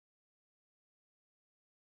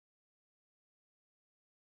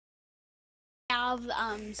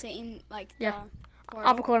of Satan, like Yeah. the I'm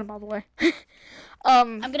portal? recording, by the way.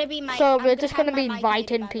 I'm gonna be my. So I'm we're just have gonna be my mic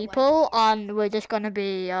muted, inviting by the way. people, and we're just gonna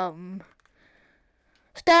be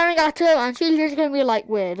staring at her, and she's just gonna be like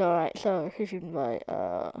weird. All right, so who should invite?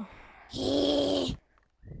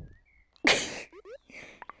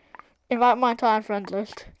 Invite my entire friend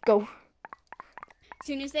list. Go. As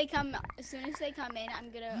soon as they come in,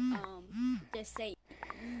 I'm gonna just say.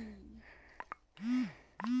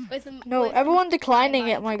 No, with everyone declining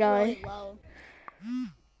it, my mic guy. really low.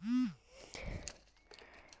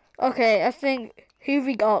 Okay, I think who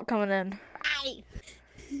we got coming in? Aye.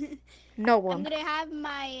 No I'm one. gonna have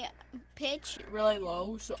my pitch. really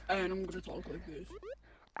low, so and I'm gonna talk like this.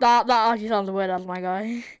 That actually sounds weird as my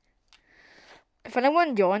guy. If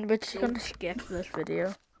anyone joined, we're just gonna skip this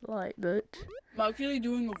video. Like, but I'm actually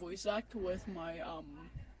doing a voice act with my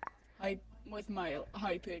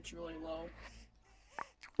high pitch really low.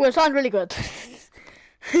 well, it sounds really good.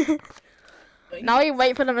 Now we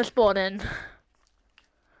wait for them to spawn in.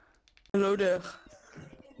 Hello there.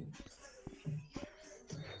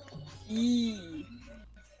 Eee.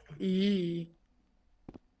 Eee.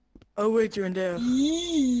 Oh wait, you're in there.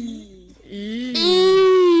 Eee. Eee.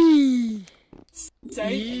 Eee.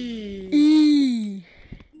 Satan. Eee.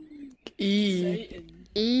 Eee. Satan.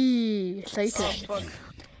 Eee. Satan. Oh, fuck.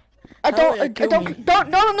 Don't, cause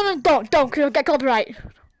I'll get copyright.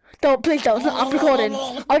 Don't, please don't. I'm recording.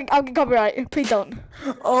 I'll get copyright. Please don't.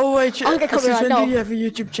 Oh wait, I'll get copyright, Susan, no. do you have a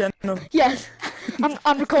YouTube channel? Yes.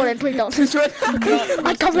 I'm recording. Please don't. Susan,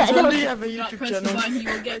 I copyright. Susan, do No. you have a Not YouTube press the channel? button, you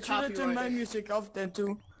will I get should have turned my copyrighted. music off then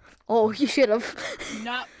too. Oh, you should have.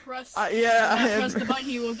 Not press. Yeah, Not I press the have. button,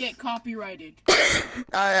 you will get copyrighted.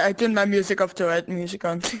 I turned my music off to add music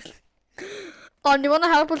on. Oh, do you wanna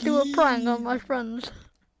help us do a prank on my friends?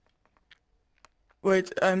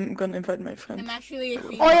 Wait, I'm gonna invite my friend. I'm actually.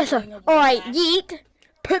 Oh yes, sir. All right, yeet.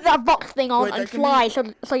 Put that box thing on Wait, I and can fly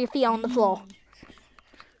so your feet are on the floor.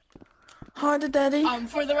 Harder, daddy.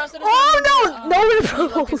 For the rest of the Oh no,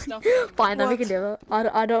 look at stuff. Fine, then we What? can do it.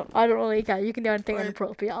 I don't really care. You can do anything Wait.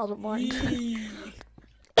 inappropriate. I don't mind. Eee.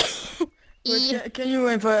 Wait, can you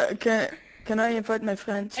invite? Can I invite my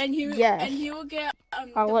friends? And he Yes. and he will get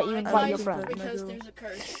I'll let you invite your demonetized friends. because there's a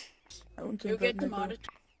curse. I want to You'll get invite my girl. demonetized.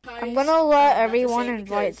 I'm gonna let Not the everyone same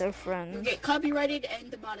invite because their You'll friends. get copyrighted and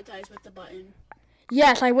demonetized with the button.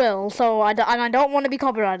 Yes, I will. So I don't want to be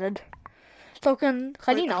copyrighted. So can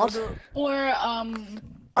you Wait, how not? do- Or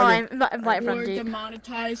Alright, invite or friends. Yeet.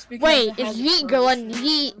 demonetized because Wait, it is has a Yeet curse. going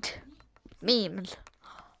Yeet memes?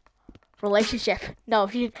 Relationship? No,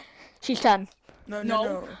 she's 10.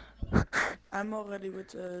 No. I'm already with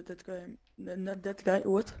that guy. Not that guy.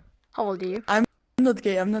 What? How old are you? I'm not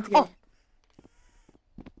gay. I'm not gay. Oh.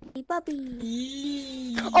 Puppy.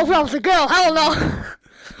 Eee. Oh, that was a girl. Hell no.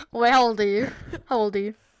 Wait, how old are you? How old are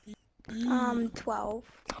you? 12.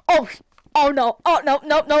 Oh no. Oh no.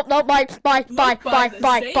 Bye. Look by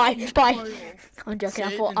the Satan portal. I'm joking.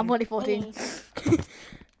 Satan. I'm only 14.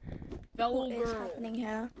 Fellow What is girl. happening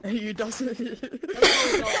here? You doesn't.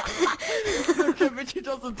 Fellow Okay, but you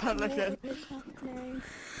doesn't tell again. What is happening?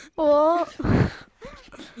 What? girl.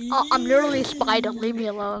 I'm literally a spider. Leave me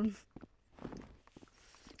alone.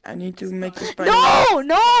 I need to make the spider.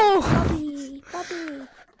 No. Puppy.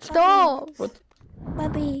 Stop.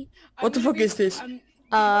 Puppy. What the fuck is this?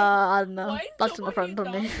 I don't know. Why is That's my somebody friend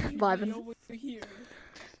from me. dogging Vibing. over here?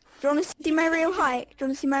 Do you want to see my real height?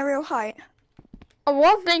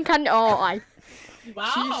 One thing can Wow, She's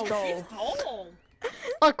she's tall. tall.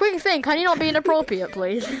 a quick thing. Can you not be inappropriate,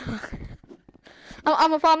 please?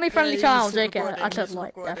 I'm a family-friendly Yeah, child, he's JK. I recording, said he's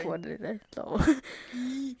like recording. F word in it, so.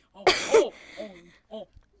 Oh.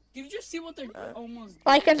 Did you just see what they're almost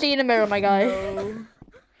I can see in the mirror, my guy. No.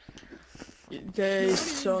 They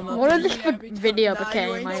so not. What is this Every time. video Nah, you became,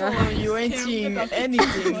 ain't my seeing- guy? you ain't seeing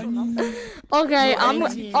anything. Okay, No, I'm. I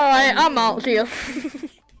ain't seeing Alright, I'm out. See you.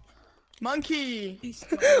 Monkey!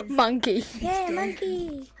 Monkey. Yeah,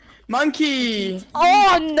 monkey. Monkey!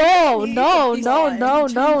 Oh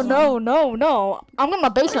no! I'm in my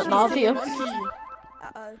basement now. See you. Monkey!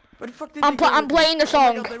 Uh-oh. What the fuck did I'm they go? playing the Oh my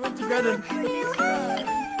song. God, they went together.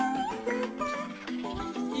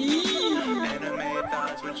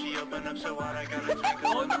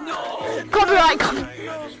 Oh no! Copyright.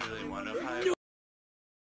 I just really wanna